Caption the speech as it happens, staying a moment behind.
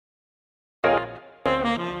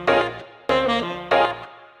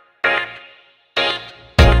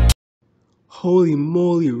Holy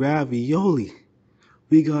moly ravioli!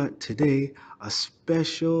 We got today a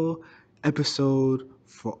special episode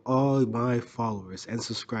for all my followers and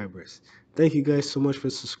subscribers. Thank you guys so much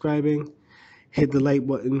for subscribing. Hit the like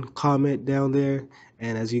button, comment down there,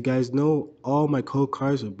 and as you guys know, all my code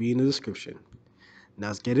cards will be in the description. Now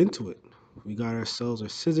let's get into it. We got ourselves our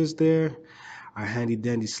scissors there, our handy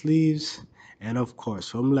dandy sleeves, and of course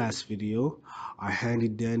from last video, our handy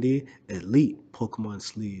dandy elite Pokemon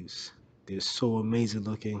sleeves. They're so amazing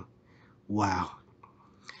looking. Wow.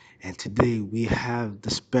 And today we have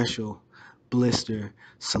the special blister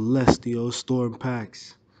Celestial Storm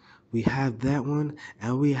packs. We have that one,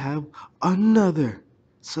 and we have another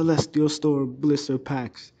Celestial Storm blister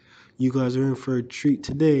packs. You guys are in for a treat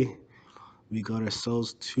today. We got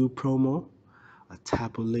ourselves two promo, a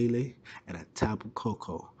Tapu Lele, and a Tapu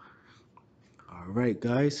Koko. Alright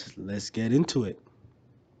guys, let's get into it.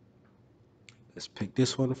 Let's pick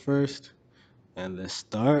this one first, and let's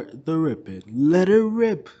start the ripping. Let it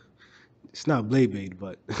rip! It's not Blade Bait,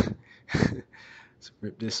 but let's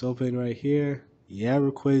rip this open right here. Yeah,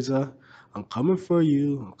 Rayquaza, I'm coming for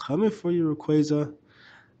you. I'm coming for you, Rayquaza.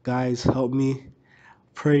 Guys, help me.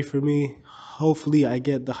 Pray for me. Hopefully, I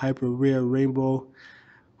get the hyper rare rainbow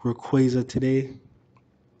Rayquaza today.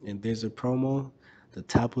 And there's a promo, the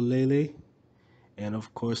Tapu Lele, and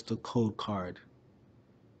of course the code card.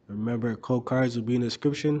 Remember, code cards will be in the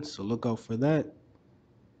description, so look out for that.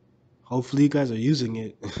 Hopefully, you guys are using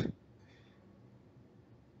it.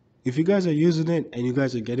 If you guys are using it and you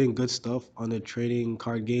guys are getting good stuff on the trading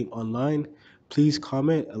card game online, please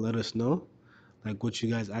comment and let us know like what you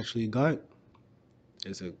guys actually got.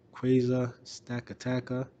 There's a Quasar, Stack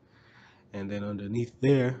Attacker, and then underneath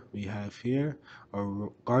there we have here a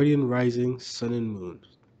Guardian Rising Sun and Moon.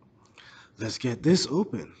 Let's get this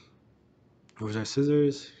open. Here's our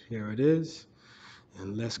scissors, here it is,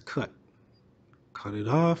 and let's cut it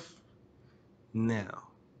off now.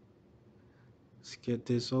 Let's get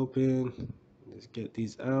this open. Let's get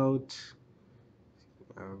these out.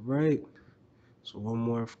 All right. So one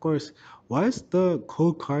more, of course. Why is the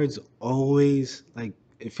code cards always like,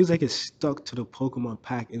 it feels like it's stuck to the Pokemon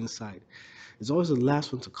pack inside? It's always the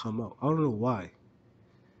last one to come out. I don't know why.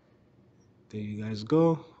 There you guys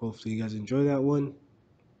go. Hopefully you guys enjoy that one.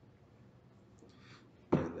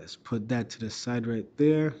 And let's put that to the side right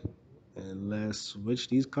there. And let's switch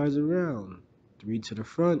these cards around. 3 to the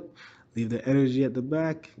front. Leave the energy at the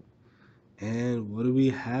back. And what do we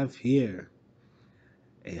have here?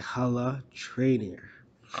 A Hala Trainer.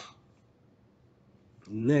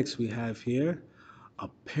 Next we have here a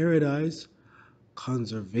Paradise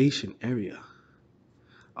Conservation Area.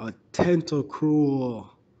 A Tentacruel.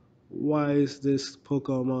 Why is this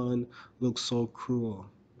Pokemon look so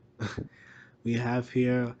cruel? We have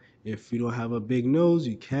here, if you don't have a big nose,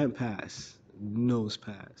 you can't pass. Nose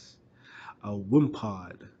pass. A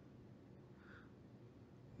Wimpod.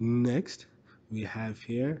 Next, we have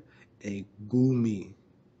here a Goomy.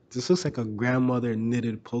 This looks like a grandmother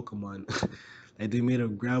knitted Pokemon. Like they made a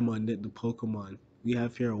grandma knit the Pokemon. We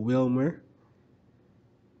have here a Wilmer.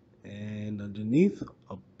 And underneath,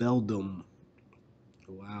 a Beldum.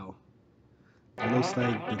 Wow. It looks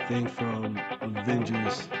like the thing from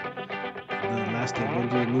Avengers. The last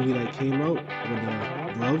Avenger movie that came out with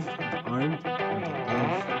the glove, the arm, or the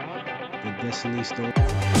glove, the Destiny Stone.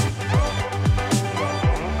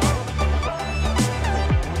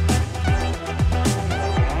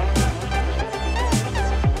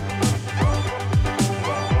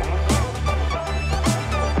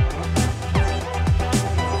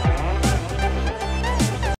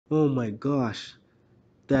 Oh my gosh,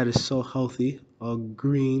 that is so healthy. All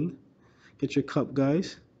green. Get your cup,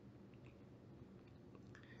 guys.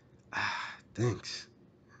 Thanks.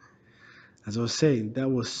 As I was saying, that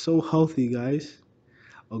was so healthy, guys.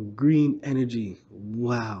 A green energy.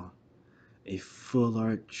 Wow. A full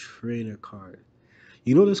art trainer card.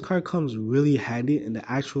 You know this card comes really handy in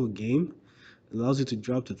the actual game. It allows you to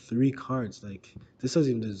drop to 3 cards. Like, this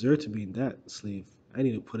doesn't even deserve to be in that sleeve. I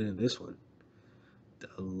need to put it in this one. The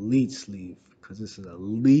Elite sleeve. Because this is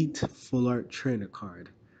Elite full art trainer card.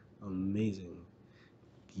 Amazing.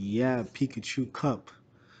 Yeah, Pikachu Cup.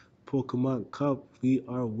 Pokemon Cup, we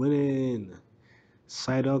are winning.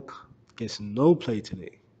 Psyduck gets no play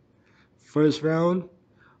today. First round,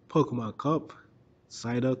 Pokemon Cup,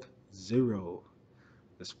 Psyduck 0.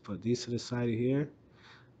 Let's put these to the side here.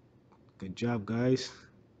 Good job, guys.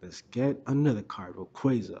 Let's get another card,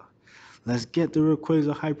 Rayquaza. Let's get the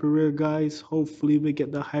Rayquaza Hyper Rare, guys. Hopefully we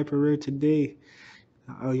get the Hyper Rare today.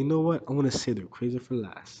 You know what? I'm going to save the Rayquaza for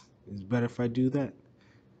last. It's better if I do that,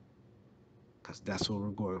 because that's what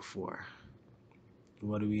we're going for.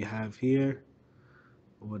 What do we have here?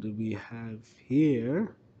 What do we have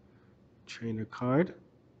here? Trainer card.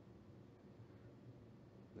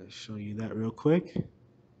 Let's show you that real quick.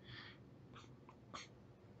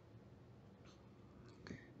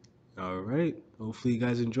 All right. Hopefully you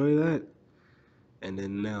guys enjoy that. And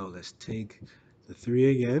then now let's take the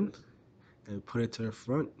 3 again and put it to the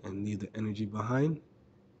front and leave the energy behind.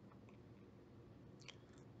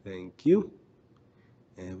 Thank you.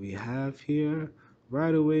 And we have here,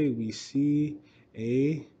 right away, we see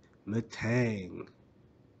a Matang.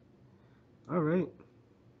 All right.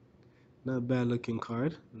 Not bad looking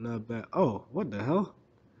card. Not bad. Oh, what the hell?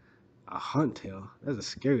 A Huntail. That's a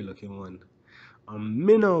scary looking one. A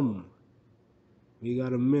Minim. We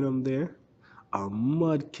got a Minim there. A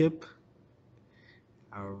Mudkip.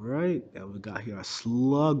 All right. And we got here a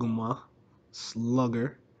Slugma.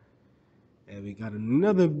 Slugger. And we got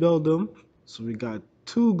another Beldum. So we got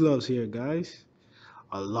 2 gloves here, guys.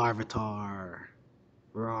 A Larvitar.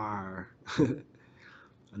 Rawr.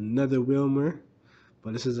 Another Wilmer.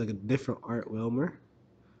 But this is like a different art Wilmer.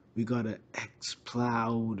 We got an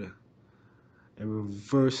X-Cloud. A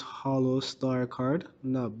reverse hollow star card.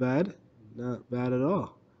 Not bad. Not bad at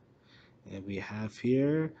all. And we have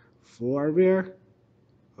here, for rare,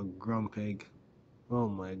 a Grumpig. Oh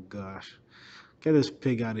my gosh. Get this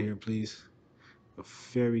pig out of here, please. A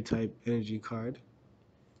fairy type energy card.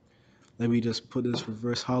 Let me just put this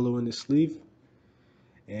reverse hollow in the sleeve.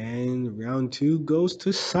 And round 2 goes to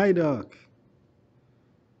Psyduck.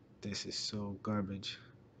 This is so garbage.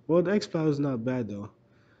 Well, the X-Cloud is not bad though.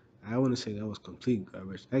 I wouldn't say that was complete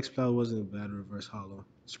garbage. X-Cloud wasn't a bad reverse hollow.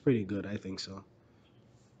 It's pretty good, I think so.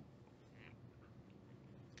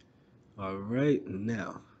 Alright,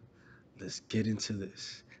 now let's get into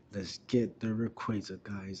this. Let's get the Rayquaza,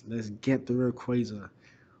 guys. Let's get the Rayquaza.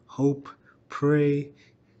 Hope, pray.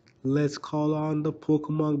 Let's call on the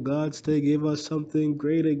Pokemon gods to give us something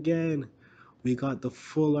great again. We got the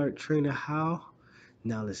full art trainer How.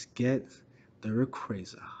 Now let's get the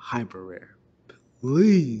Rayquaza hyper rare.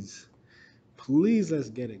 Please. Please let's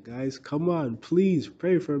get it, guys. Come on, please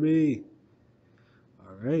pray for me.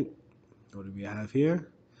 Alright. What do we have here?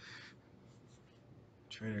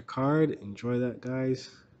 Trainer card. Enjoy that,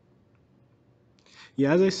 guys.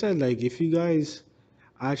 Yeah, as I said, like if you guys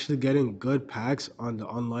are actually getting good packs on the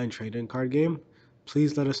online trading card game,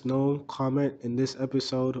 please let us know. Comment in this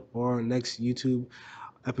episode or next YouTube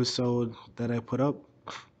episode that I put up.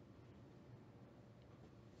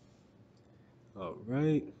 All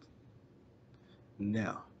right.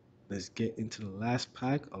 Now, let's get into the last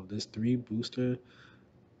pack of this 3 booster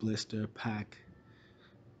blister pack.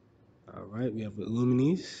 All right, we have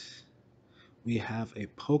Illuminis. We have a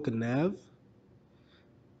Pokenav.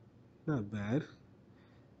 Not bad.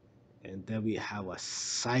 And then we have a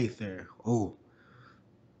Scyther. Oh,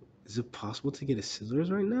 is it possible to get a Scissors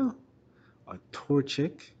right now? A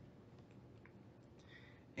Torchic.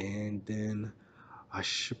 And then a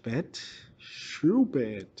Shuppet.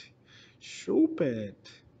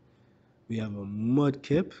 We have a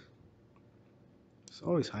Mudkip. It's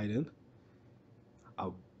always hiding. A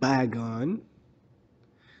Bagon.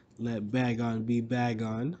 Let Bagon be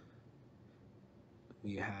Bagon.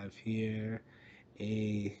 We have here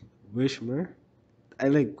a Wishmer.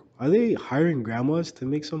 Are they hiring grandmas to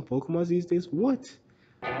make some Pokemon these days? What?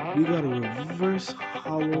 We got a reverse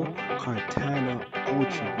hollow Kartana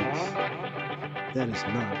Ultra Beast. That is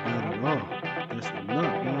not bad at all. That's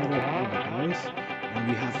not bad at all, guys. And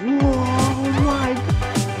we have, whoa, my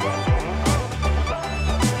God.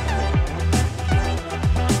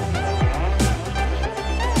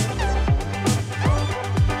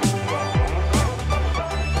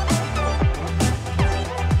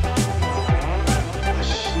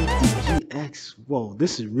 Whoa,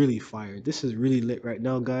 this is really fire. This is really lit right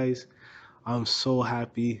now, guys. I'm so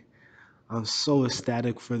happy. I'm so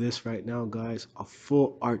ecstatic for this right now, guys. A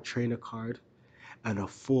full art trainer card and a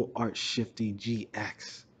full art Shifty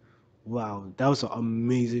GX. Wow, that was an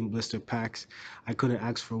amazing blister packs. I couldn't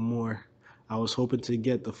ask for more. I was hoping to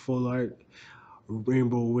get the full art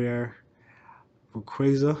Rainbow Wear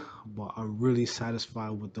Rayquaza, but I'm really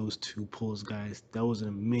satisfied with those 2 pulls, guys. That was an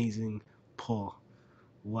amazing pull.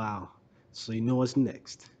 Wow. So you know what's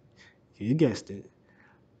next? You guessed it.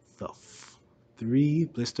 The 3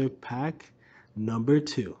 blister pack number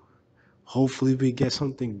 2. Hopefully we get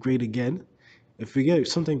something great again. If we get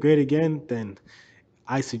something great again, then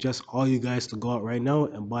I suggest all you guys to go out right now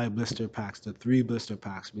and buy blister packs, the 3 blister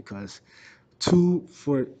packs, because 2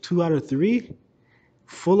 out of 3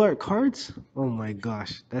 full art cards. Oh my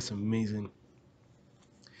gosh, that's amazing.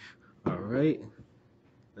 All right,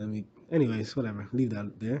 anyways, whatever, leave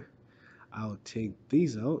that there. I'll take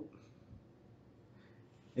these out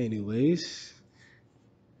Anyways,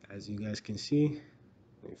 as you guys can see,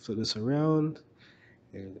 let me flip this around.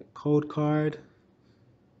 There's the code card.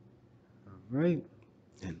 All right.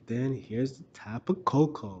 And then here's the Tapu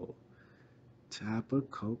Koko. Tapu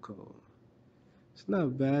Koko. It's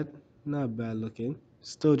not bad. Not bad looking.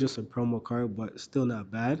 Still just a promo card, but still not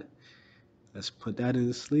bad. Let's put that in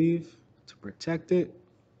the sleeve to protect it.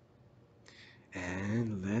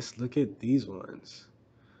 And let's look at these ones.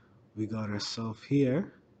 We got ourselves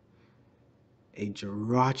here a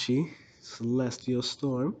Jirachi Celestial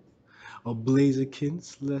Storm, a Blaziken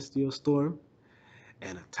Celestial Storm,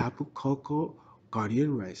 and a Tapu Koko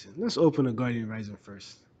Guardian Rising. Let's open a Guardian Rising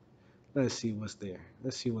first. Let's see what's there.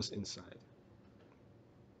 Let's see what's inside.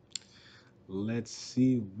 Let's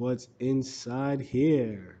see what's inside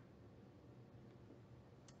here.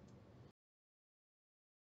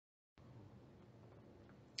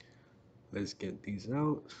 Let's get these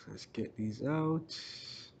out. Let's get these out.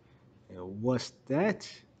 And what's that?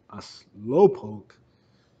 A Slowpoke.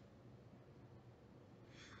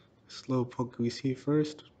 Slowpoke we see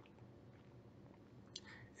first.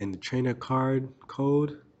 And the trainer card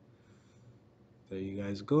code. There you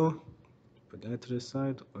guys go. Put that to the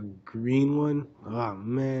side. A green one. Oh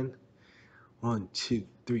man. 1, 2,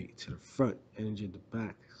 3 to the front. Energy at the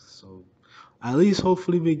back. So at least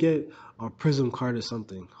hopefully we get a prism card or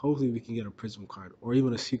something. Hopefully we can get a prism card or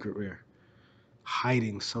even a secret rare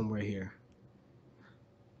hiding somewhere here.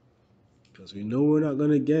 Because we know we're not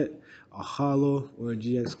going to get a holo or a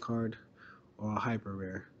GX card or a hyper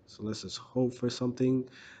rare. So let's just hope for something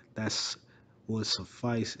that's will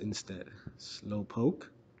suffice instead. Slowpoke.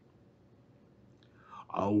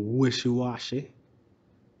 A Wishy-Washy.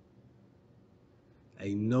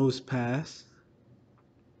 A Nose Pass.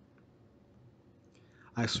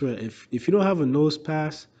 I swear, if you don't have a Nose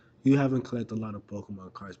Pass, you haven't collected a lot of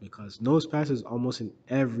Pokemon cards because Nose Pass is almost in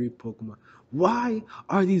every Pokemon. Why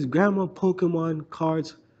are these Grandma Pokemon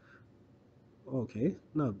cards? Okay,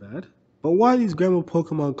 not bad. But why are these Grandma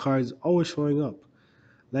Pokemon cards always showing up?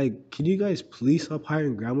 Like, can you guys please stop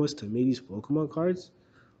hiring grandmas to make these Pokemon cards?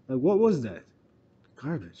 Like, what was that?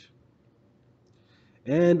 Garbage.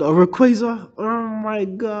 And a Rayquaza. Oh my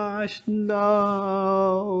gosh,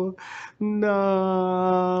 no.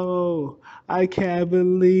 No. I can't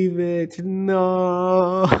believe it.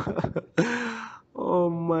 No. Oh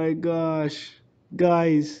my gosh.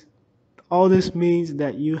 Guys, all this means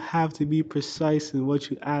that you have to be precise in what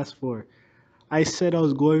you ask for. I said I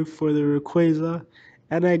was going for the Rayquaza,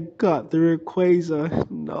 and I got the Rayquaza.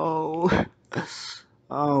 No.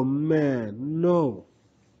 Oh man, no.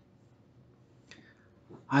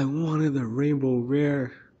 I wanted the rainbow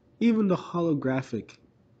rare, even the holographic,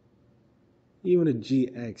 even a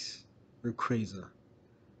GX Rayquaza.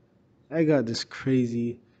 I got this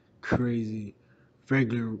crazy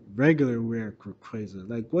regular rare Rayquaza.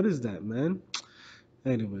 Like, what is that, man?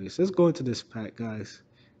 Anyways, let's go into this pack, guys.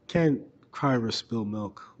 Can't cry or spill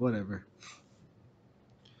milk, whatever.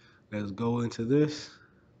 Let's go into this.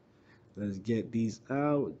 Let's get these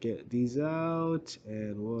out,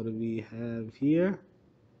 and what do we have here?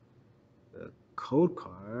 The code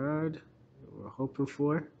card we're hoping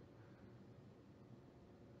for.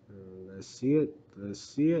 Let's see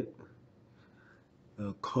it.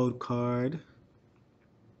 The code card.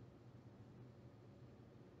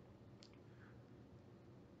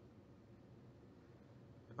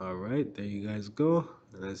 All right, there you guys go.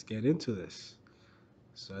 Let's get into this.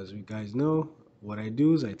 So as you guys know, what I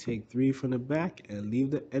do is I take 3 from the back and leave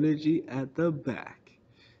the energy at the back.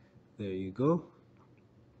 There you go.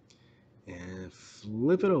 And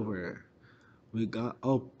flip it over. We got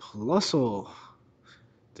a Plusle.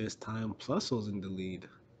 This time Plusle's in the lead.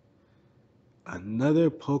 Another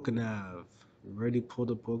Pokénav. We already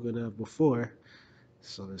pulled a Pokénav before.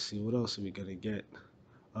 So let's see what else are we gonna get.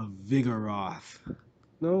 A Vigoroth.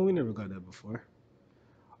 No, we never got that before.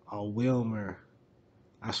 A Wilmer.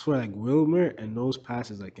 I swear, like Wilmer and Nose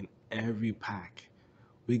Pass is like in every pack.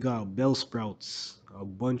 We got Bellsprouts. A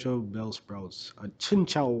bunch of Bellsprouts. A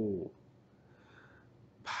Chinchou.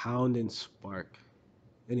 Pound and Spark.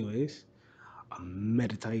 Anyways, a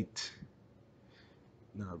Meditite.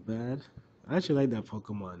 Not bad. I actually like that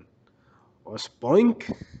Pokemon. Or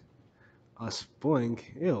Spoink? A Spoink?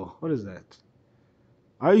 Ew, what is that?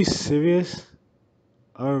 Are you serious?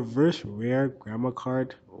 A reverse rare grandma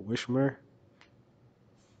card or Wishmer?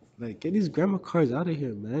 Like, get these grandma cards out of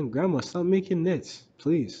here, man. Grandma, stop making nets,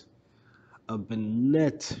 please. A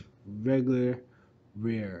Banette regular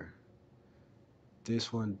rare.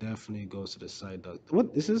 This one definitely goes to the side dog.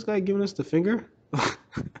 What is this guy giving us the finger?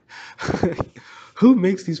 Who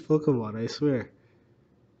makes these Pokemon? I swear.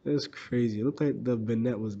 That's crazy. It looked like the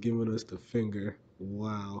Bennett was giving us the finger.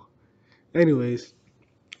 Wow. Anyways,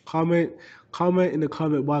 comment comment in the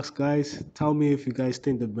comment box, guys. Tell me if you guys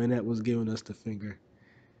think the Bennett was giving us the finger.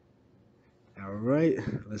 All right,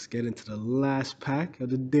 let's get into the last pack of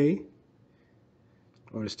the day.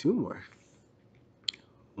 Or there's two more.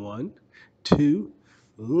 One, two.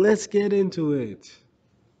 Let's get into it.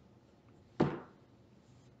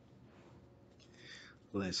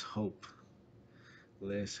 Let's hope.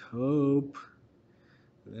 Let's hope.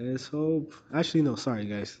 Let's hope. Actually, no, sorry,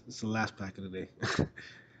 guys. It's the last pack of the day.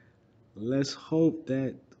 Let's hope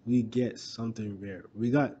that we get something rare.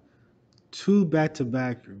 We got two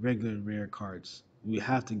back-to-back regular rare cards. We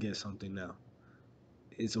have to get something now.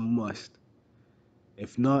 It's a must.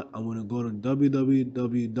 If not, I'm going to go to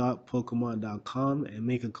www.pokemon.com and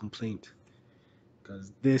make a complaint.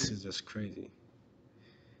 Because this is just crazy.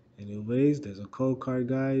 Anyways, there's a code card,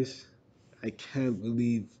 guys. I can't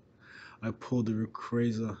believe I pulled the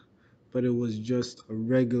Rayquaza, but it was just a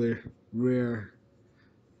regular rare.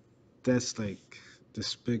 That's like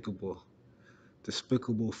despicable.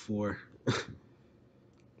 Despicable 4.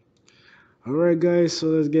 Alright, guys, so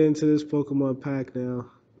let's get into this Pokemon pack now.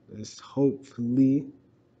 Let's hopefully,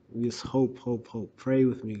 just hope. Pray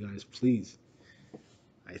with me, guys, please.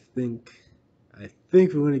 I think we're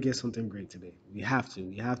gonna get something great today. We have to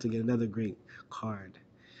get another great card.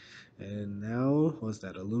 And now, what's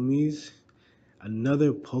that? Illumis,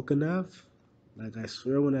 another Pokenav. Like, I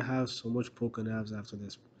swear I'm gonna have so much Pokenavs after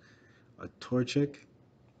this. A Torchic.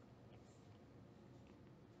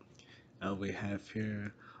 And we have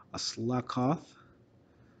here a Slakoth,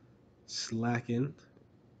 slacking,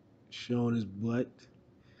 showing his butt.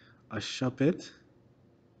 A Shuppet,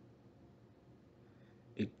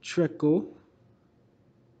 a Trickle,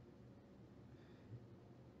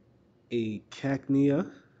 a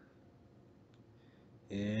Cacnea,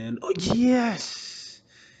 and oh yes!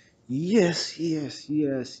 Yes.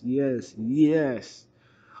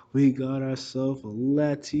 We got ourselves a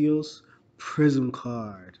Latios Prism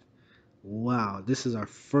card. Wow, this is our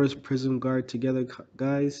first Prism card together,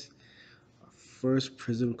 guys. Our first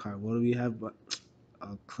Prism card. What do we have?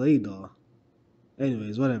 A Clay Doll.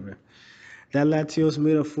 Anyways, whatever. That Latios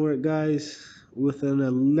made up for it, guys, with an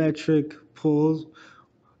electric pulse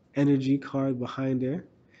energy card behind there.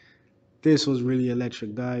 This was really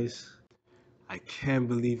electric, guys. I can't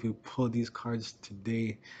believe we pulled these cards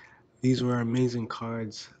today. These were amazing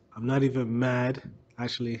cards. I'm not even mad.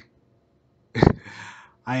 Actually,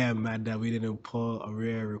 I am mad that we didn't pull a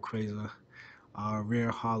rare Rayquaza, a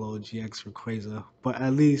rare Hollow GX Rayquaza. But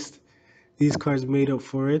at least these cards made up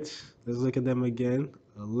for it. Let's look at them again.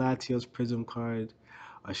 A Latios Prism card,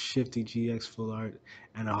 a Shifty GX Full Art,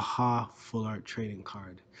 and a Ha Full Art Trading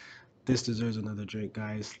card. This deserves another drink,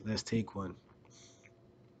 guys. Let's take one.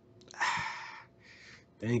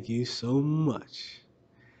 Thank you so much.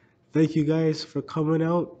 Thank you guys for coming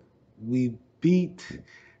out. We beat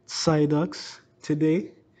Psyduck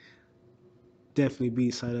today. Definitely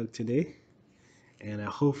beat Psyduck today. And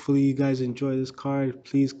hopefully you guys enjoy this card.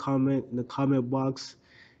 Please comment in the comment box.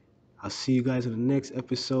 I'll see you guys in the next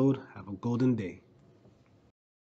episode. Have a golden day.